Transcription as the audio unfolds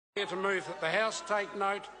Here to move that the House take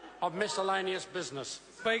note of miscellaneous business.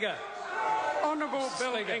 Speaker. Honourable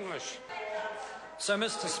Bill English. So,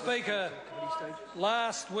 Mr Speaker,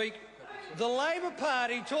 last week, the Labor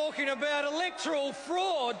Party talking about electoral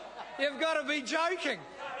fraud, you've got to be joking.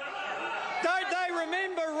 Don't they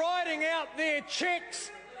remember writing out their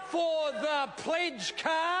cheques for the pledge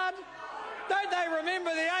card? Don't they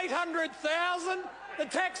remember the $800,000 the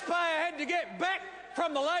taxpayer had to get back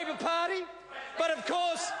from the Labor Party? But of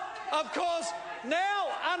course, now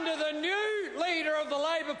under the new leader of the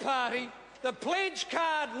Labor Party, the pledge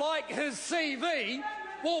card, like his CV,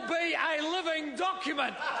 will be a living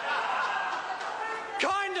document.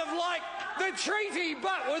 Kind of like the treaty,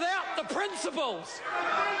 but without the principles.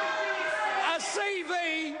 A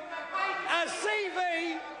CV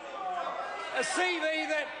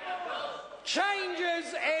that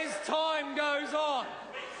changes as time goes on.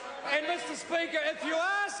 And, Mr Speaker, if you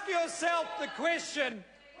ask yourself the question,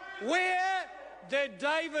 where did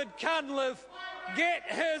David Cunliffe get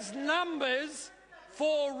his numbers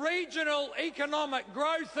for regional economic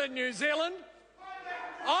growth in New Zealand?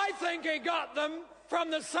 I think he got them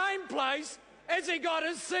from the same place as he got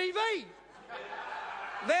his CV.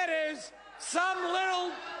 That is, some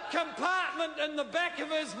little compartment in the back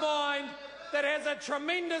of his mind that has a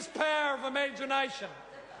tremendous power of imagination.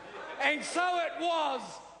 And so it was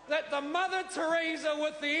that the Mother Teresa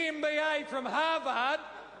with the MBA from Harvard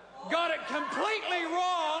got it completely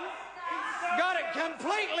wrong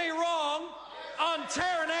on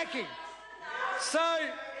Taranaki. So,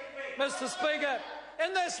 Mr Speaker,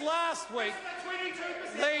 in this last week,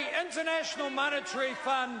 the International Monetary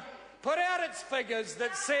Fund put out its figures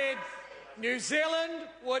that said New Zealand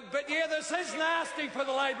would, but yeah, this is nasty for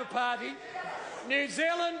the Labor Party, New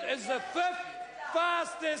Zealand is the 5th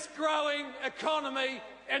fastest growing economy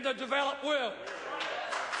in the developed world.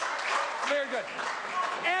 Very good.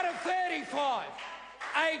 Out of 35,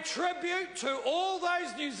 a tribute to all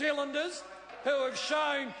those New Zealanders who have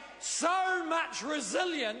shown so much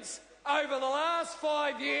resilience over the last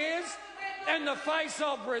 5 years in the face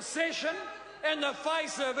of recession, in the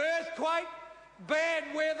face of earthquake,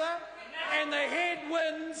 bad weather, and the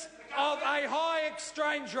headwinds of a high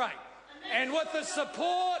exchange rate. And with the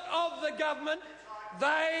support of the government,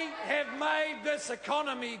 they have made this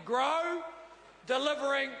economy grow,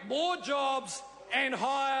 delivering more jobs and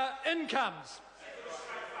higher incomes.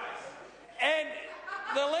 And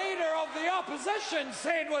the leader of the opposition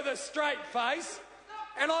said with a straight face,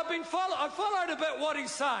 and I followed a bit what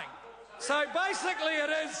he's saying. So basically it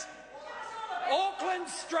is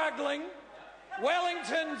Auckland's struggling,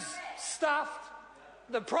 Wellington's stuffed,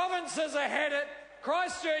 the provinces are had it,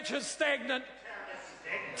 Christchurch is stagnant,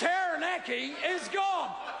 Taranaki is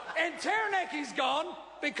gone. And Taranaki's gone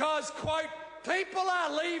because, quote, people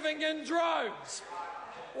are leaving in droves.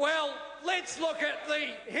 Well, let's look at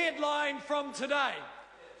the headline from today.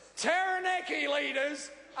 Taranaki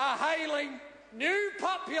leaders are hailing new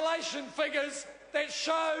population figures that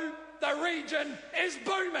show the region is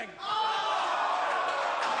booming.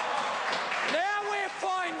 Now we're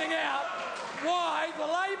finding out why the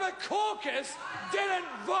Labor caucus didn't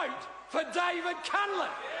vote for David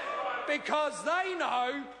Cunliffe, because they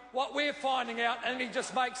know what we're finding out and he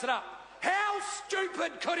just makes it up. How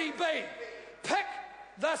stupid could he be? Pick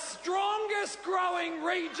the strongest growing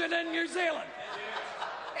region in New Zealand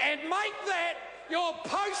and make that your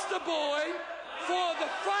poster boy for the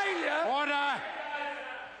failure.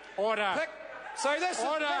 Order. So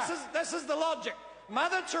this is the logic.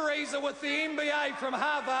 Mother Teresa with the MBA from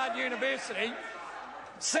Harvard University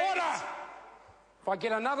says... Order! If I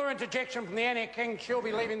get another interjection from the Annie King, she'll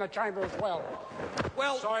be leaving the chamber as well.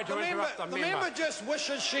 Well, sorry to interrupt the member. The member just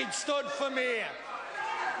wishes she'd stood for mayor.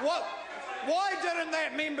 Why didn't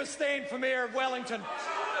that member stand for mayor of Wellington?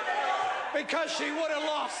 Because she would have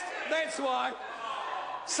lost. That's why.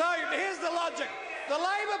 So here's the logic. The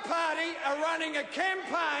Labor Party are running a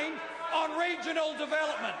campaign on regional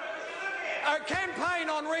development.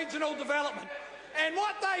 And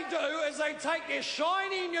what they do is they take their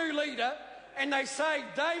shiny new leader and they say,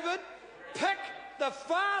 David, pick the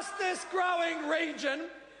fastest growing region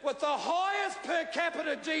with the highest per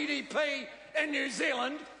capita GDP in New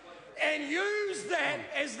Zealand and use that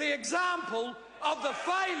as the example of the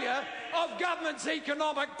failure of government's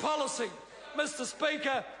economic policy. Mr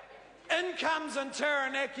Speaker, incomes in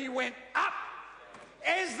Taranaki went up,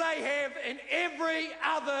 as they have in every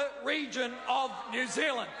other region of New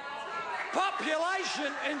Zealand.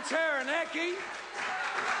 Population in Taranaki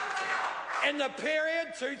in the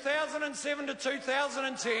period 2007 to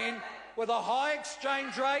 2010, with a high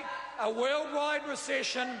exchange rate, a worldwide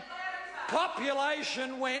recession,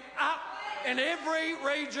 population went up in every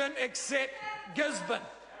region except Gisborne.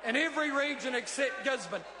 In every region except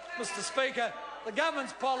Gisborne. Mr. Speaker, the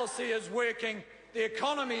government's policy is working, the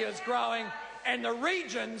economy is growing, and the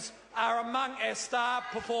regions are among our star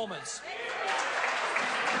performers.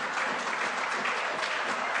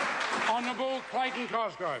 Honourable Clayton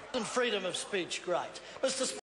Cosgrove. And freedom of speech, great. Mr.